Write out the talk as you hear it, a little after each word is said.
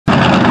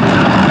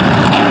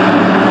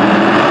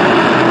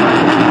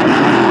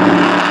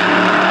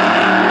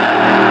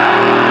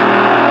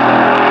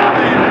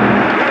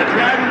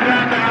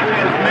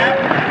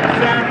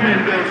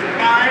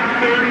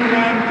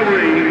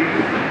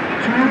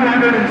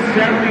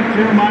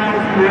272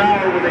 miles per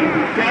hour with a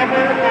double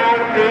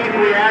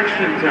 08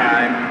 reaction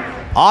time.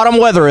 Autumn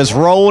weather has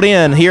rolled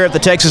in here at the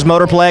Texas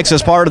Motorplex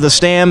as part of the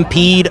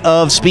Stampede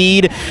of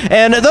Speed.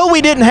 And though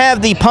we didn't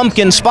have the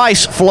pumpkin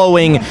spice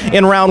flowing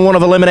in round one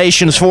of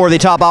eliminations for the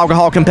top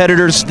alcohol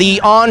competitors, the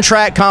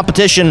on-track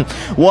competition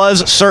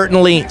was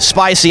certainly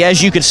spicy.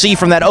 As you could see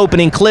from that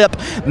opening clip,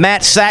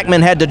 Matt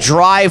Sackman had to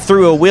drive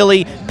through a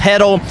wheelie,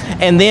 pedal,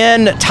 and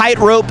then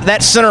tightrope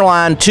that center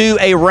line to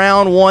a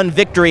round one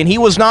victory. And he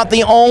was not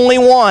the only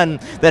one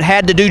that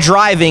had to do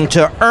driving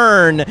to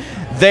earn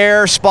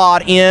their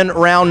spot in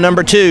round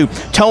number two.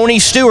 Tony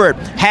Stewart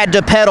had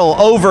to pedal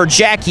over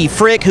Jackie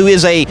Frick, who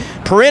is a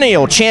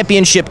perennial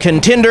championship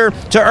contender,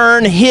 to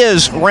earn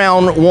his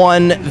round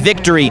one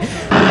victory.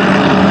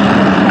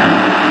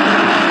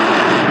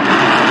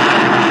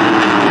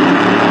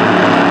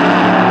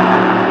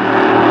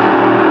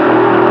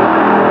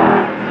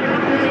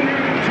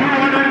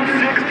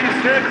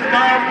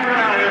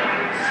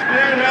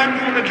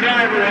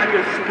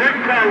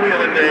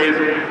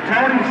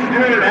 Tony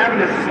Stewart having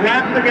to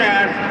slap the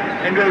gas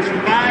and goes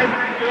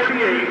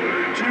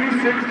 548,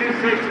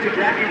 266 to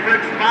Jackie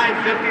Frick's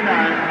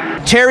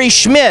 559. Terry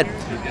Schmidt,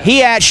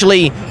 he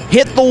actually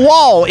hit the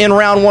wall in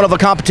round one of the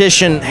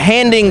competition,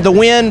 handing the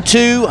win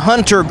to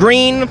Hunter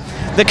Green.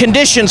 The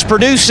conditions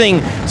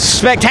producing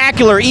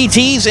spectacular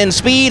ETs and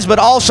speeds, but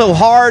also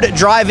hard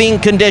driving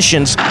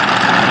conditions.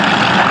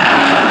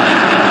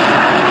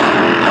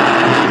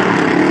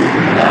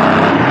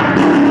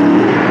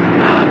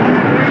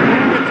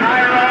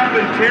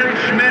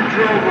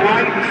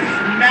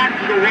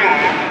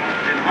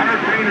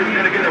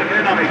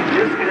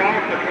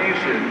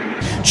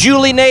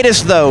 Julie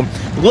Natus, though,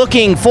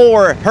 looking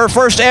for her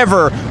first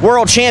ever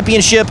world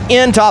championship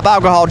in top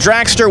alcohol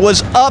dragster,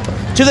 was up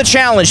to the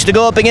challenge to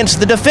go up against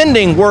the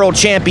defending world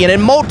champion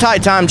and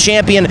multi-time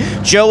champion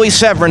Joey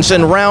Severance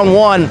in round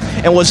one,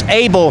 and was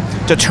able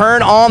to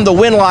turn on the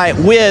win light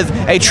with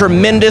a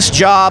tremendous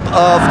job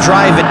of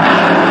driving.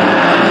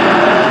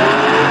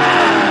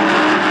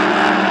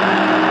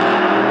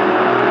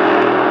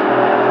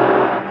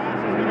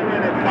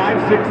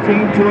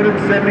 516,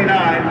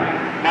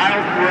 279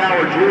 miles per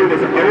hour. Julie was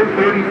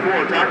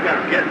 034. Talk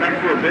about getting up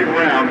for a big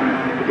round.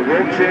 With the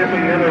world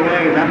champion in the other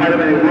lane, that might have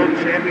been a world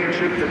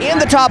championship. In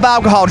the top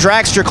alcohol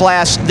dragster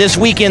class this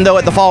weekend, though,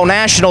 at the Fall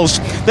Nationals,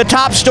 the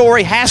top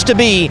story has to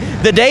be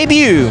the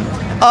debut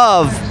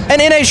of an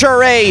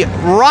NHRA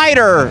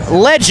rider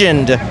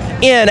legend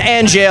in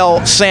Angelle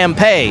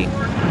Sampey.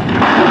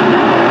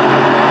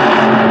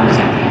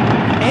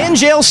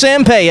 Angelle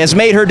Sampey has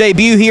made her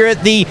debut here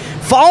at the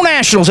Fall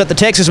Nationals at the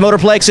Texas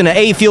Motorplex in an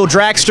A-Field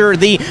dragster,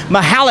 the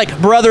Michalek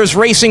brothers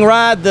racing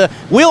ride. The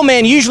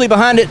wheelman usually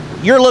behind it,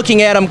 you're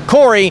looking at him,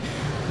 Corey,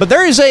 but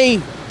there is a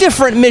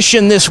different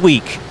mission this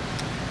week.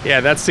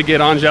 Yeah, that's to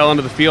get Angelle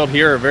into the field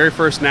here, our very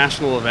first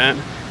national event.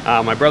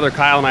 My brother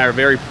Kyle and I are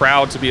very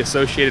proud to be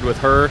associated with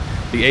her,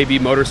 the AB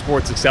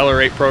Motorsports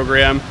Accelerate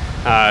program.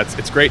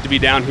 It's great to be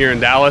down here in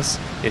Dallas,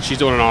 and she's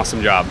doing an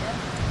awesome job.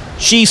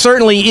 She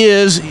certainly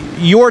is.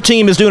 Your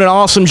team is doing an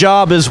awesome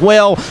job as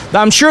well.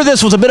 I'm sure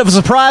this was a bit of a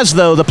surprise,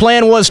 though. The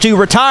plan was to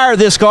retire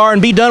this car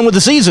and be done with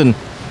the season.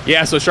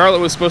 Yeah, so Charlotte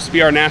was supposed to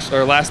be our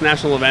last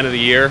national event of the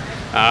year.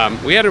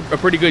 We had a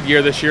pretty good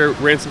year this year,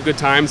 ran some good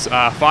times,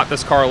 fought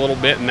this car a little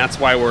bit, and that's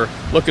why we're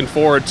looking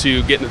forward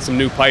to getting some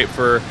new pipe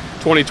for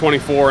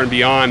 2024 and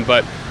beyond.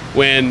 But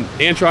when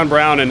Antron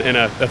Brown and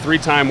a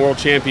three-time world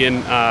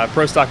champion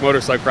pro stock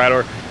motorcycle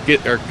rider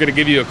are going to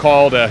give you a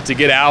call to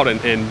get out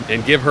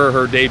and give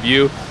her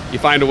debut, you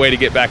find a way to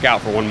get back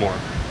out for one more.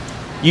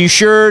 You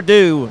sure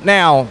do.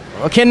 Now,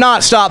 I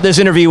cannot stop this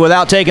interview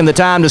without taking the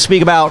time to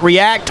speak about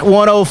React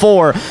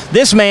 104.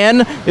 This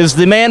man is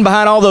the man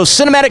behind all those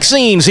cinematic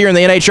scenes here in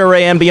the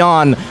NHRA and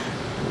beyond.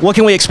 What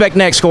can we expect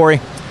next, Corey?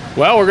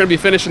 Well, we're going to be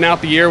finishing out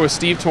the year with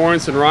Steve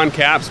Torrance and Ron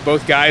Capps,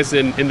 both guys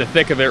in the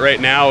thick of it right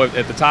now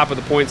at the top of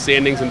the point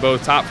standings in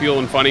both Top Fuel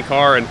and Funny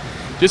Car, and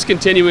just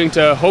continuing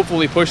to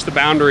hopefully push the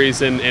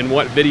boundaries and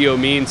what video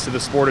means to the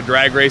sport of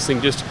drag racing,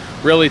 just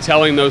really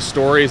telling those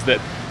stories that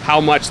how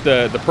much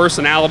the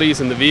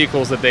personalities and the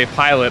vehicles that they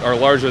pilot are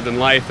larger than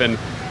life, and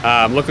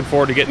I'm looking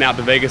forward to getting out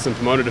to Vegas and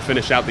Pomona to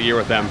finish out the year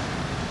with them.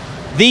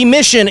 The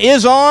mission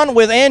is on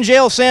with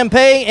Angelle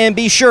Sampey, and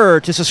be sure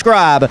to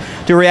subscribe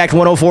to React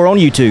 104 on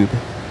YouTube.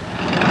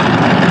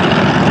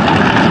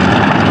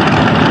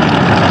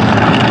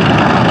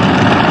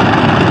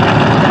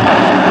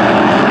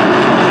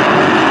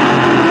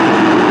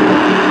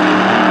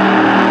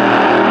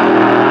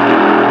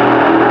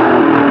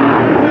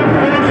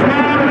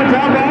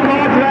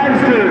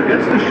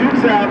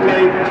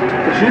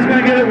 She's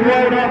going to get it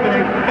rolled up in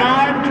a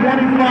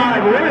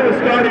 525. Look at the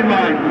starting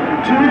line.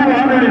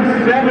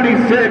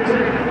 276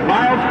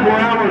 miles per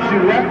hour. She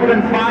left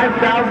within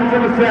 0.005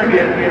 of a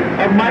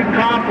second of Mike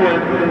Coughlin,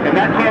 and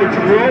that car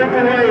drove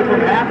away from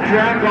half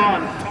track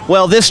on.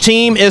 Well, this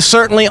team is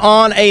certainly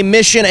on a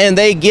mission, and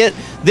they get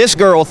this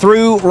girl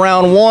through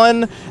round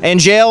one.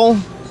 Angelle,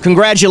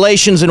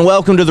 congratulations and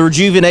welcome to the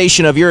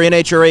rejuvenation of your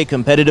NHRA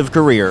competitive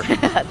career.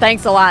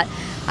 Thanks a lot.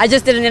 I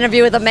just did an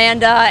interview with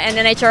Amanda and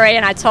NHRA,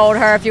 and I told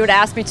her if you would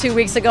ask me 2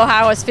 weeks ago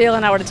how I was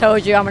feeling, I would have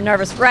told you I'm a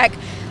nervous wreck.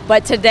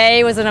 But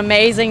today was an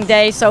amazing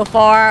day so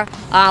far.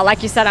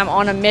 Like you said, I'm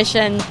on a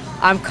mission.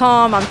 I'm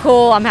calm, I'm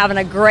cool, I'm having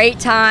a great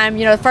time.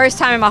 You know, the first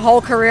time in my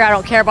whole career, I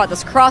don't care about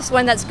this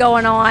crosswind that's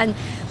going on,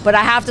 but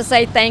I have to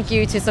say thank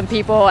you to some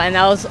people, and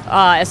those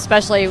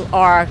especially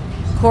are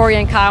Corey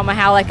and Kyle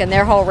Michalek and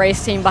their whole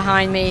race team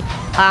behind me.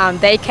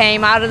 They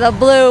came out of the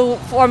blue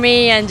for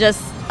me and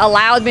just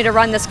allowed me to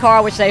run this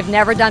car, which they've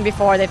never done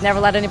before. They've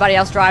never let anybody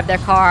else drive their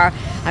car.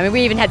 I mean,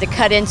 we even had to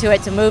cut into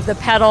it to move the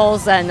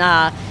pedals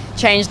and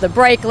change the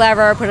brake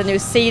lever, put a new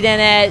seat in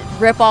it,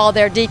 rip all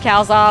their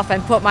decals off,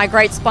 and put my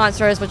great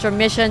sponsors, which are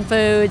Mission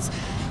Foods,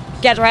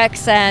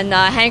 GetRex, and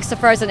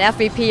Hankstafers and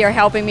FVP are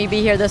helping me be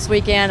here this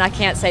weekend. I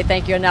can't say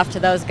thank you enough to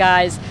those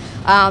guys.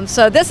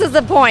 So this is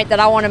the point that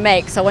I want to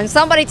make. So when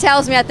somebody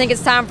tells me I think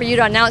it's time for you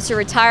to announce your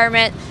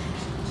retirement,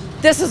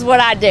 this is what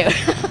I do.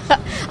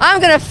 I'm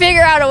going to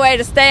figure out a way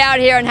to stay out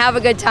here and have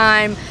a good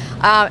time.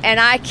 And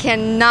I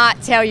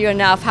cannot tell you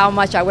enough how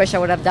much I wish I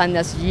would have done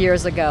this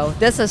years ago.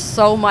 This is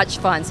so much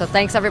fun. So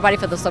thanks everybody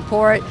for the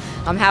support.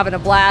 I'm having a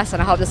blast,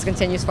 and I hope this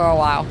continues for a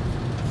while.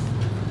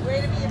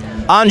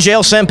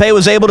 Angelle Sampey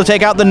was able to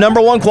take out the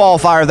 #1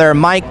 qualifier there,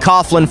 Mike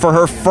Coughlin, for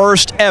her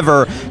first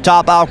ever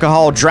Top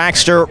Alcohol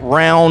Dragster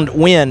round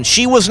win.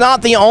 She was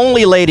not the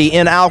only lady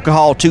in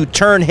alcohol to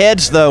turn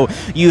heads, though.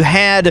 You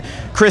had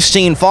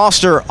Christine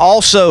Foster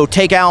also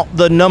take out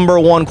the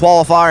 #1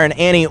 qualifier, and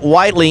Annie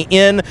Whiteley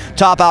in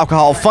Top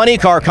Alcohol Funny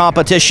Car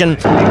competition.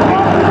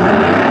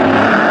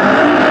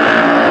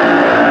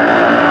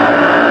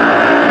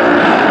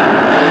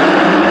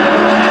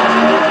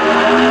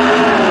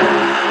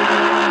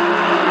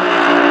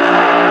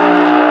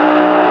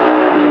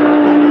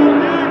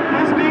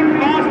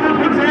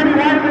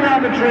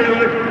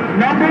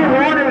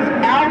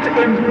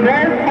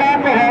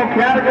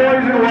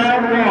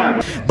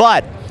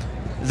 But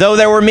though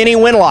there were many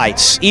win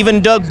lights,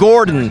 even Doug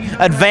Gordon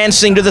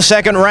advancing to the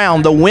second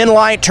round, the win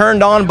light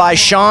turned on by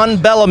Sean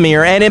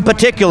Bellemere, and in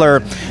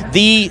particular,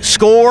 the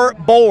score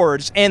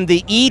boards and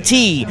the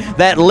ET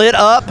that lit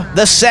up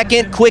the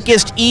second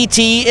quickest ET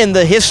in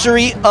the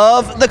history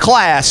of the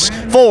class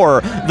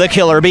for the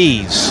Killer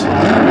Bees.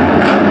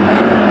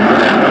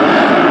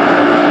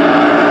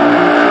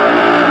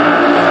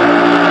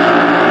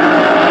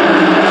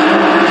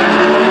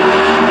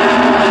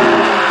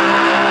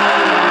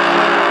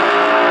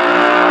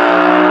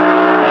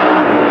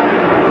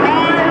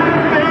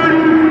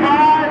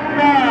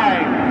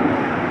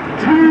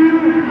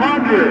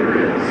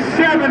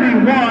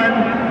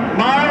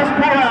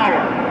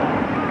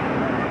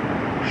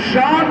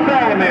 Sean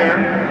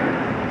Bellemere,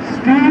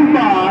 Steve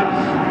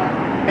Boggs,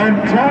 and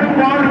Tony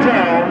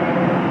Bartone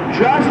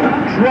just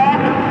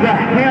dropped the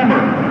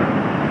hammer.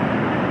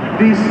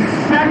 The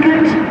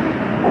second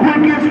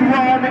quickest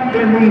run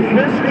in the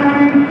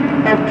history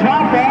of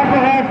Top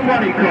Alcohol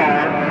Funny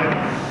Car.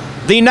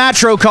 The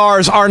Nitro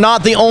cars are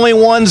not the only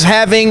ones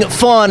having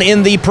fun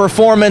in the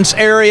performance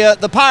area.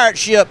 The pirate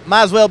ship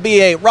might as well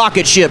be a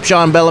rocket ship,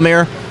 Sean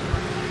Bellemere.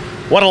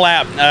 What a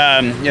lap.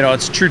 You know,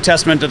 it's a true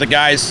testament to the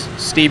guys,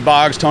 Steve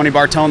Boggs, Tony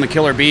Bartone, the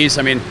Killer Bees.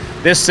 I mean,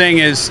 this thing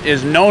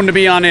is known to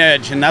be on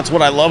edge, and that's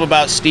what I love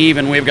about Steve,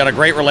 and we've got a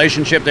great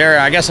relationship there.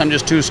 I guess I'm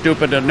just too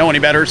stupid to know any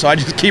better, so I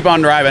just keep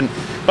on driving.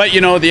 But,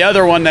 you know, the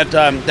other one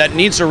that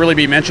needs to really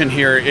be mentioned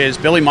here is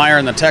Billy Meyer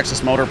and the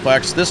Texas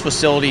Motorplex. This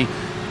facility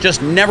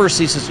just never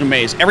ceases to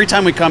amaze. Every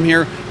time we come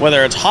here,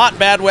 whether it's hot,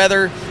 bad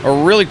weather,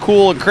 or really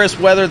cool and crisp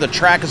weather, the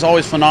track is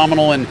always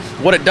phenomenal. And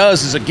what it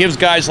does is it gives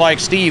guys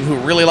like Steve, who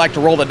really like to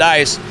roll the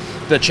dice,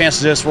 the chance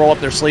to just roll up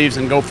their sleeves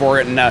and go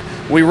for it. And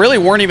we really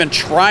weren't even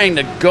trying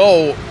to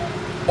go,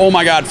 oh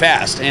my God,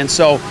 fast. And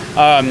so,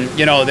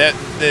 you know,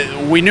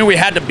 we knew we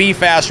had to be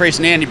fast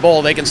racing Andy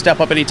Bull. They can step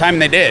up anytime,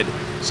 and they did.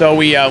 So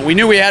we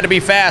knew we had to be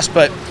fast,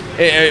 but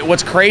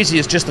what's crazy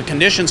is just the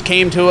conditions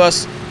came to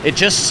us. It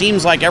just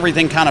seems like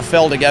everything kind of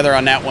fell together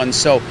on that one.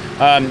 So,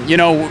 you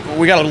know,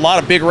 we got a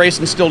lot of big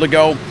racing still to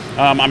go.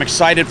 I'm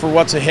excited for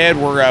what's ahead.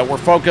 We're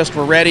focused,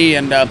 we're ready,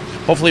 and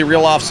hopefully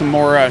reel off some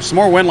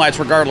more win lights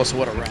regardless of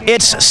what it runs.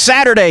 It's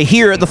Saturday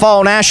here at the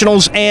Fall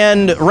Nationals,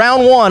 and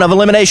round one of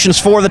eliminations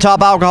for the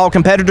Top Alcohol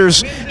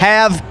competitors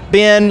have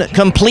been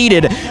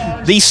completed.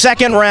 The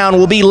second round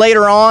will be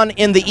later on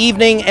in the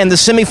evening, and the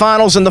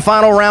semifinals and the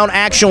final round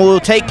action will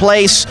take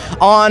place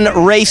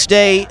on race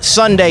day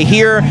Sunday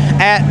here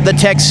at the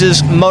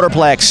Texas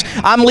Motorplex.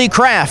 I'm Lee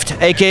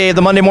Kraft, aka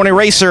the Monday Morning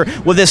Racer,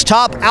 with this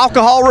Top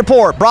Alcohol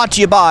report brought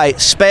to you by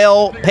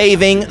Spell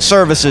Paving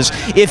Services.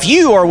 If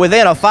you are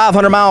within a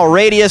 500-mile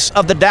radius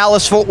of the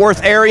Dallas-Fort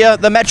Worth area,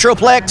 the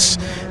Metroplex,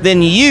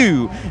 then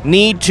you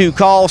need to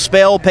call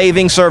Spell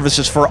Paving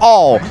Services for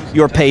all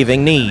your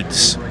paving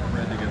needs.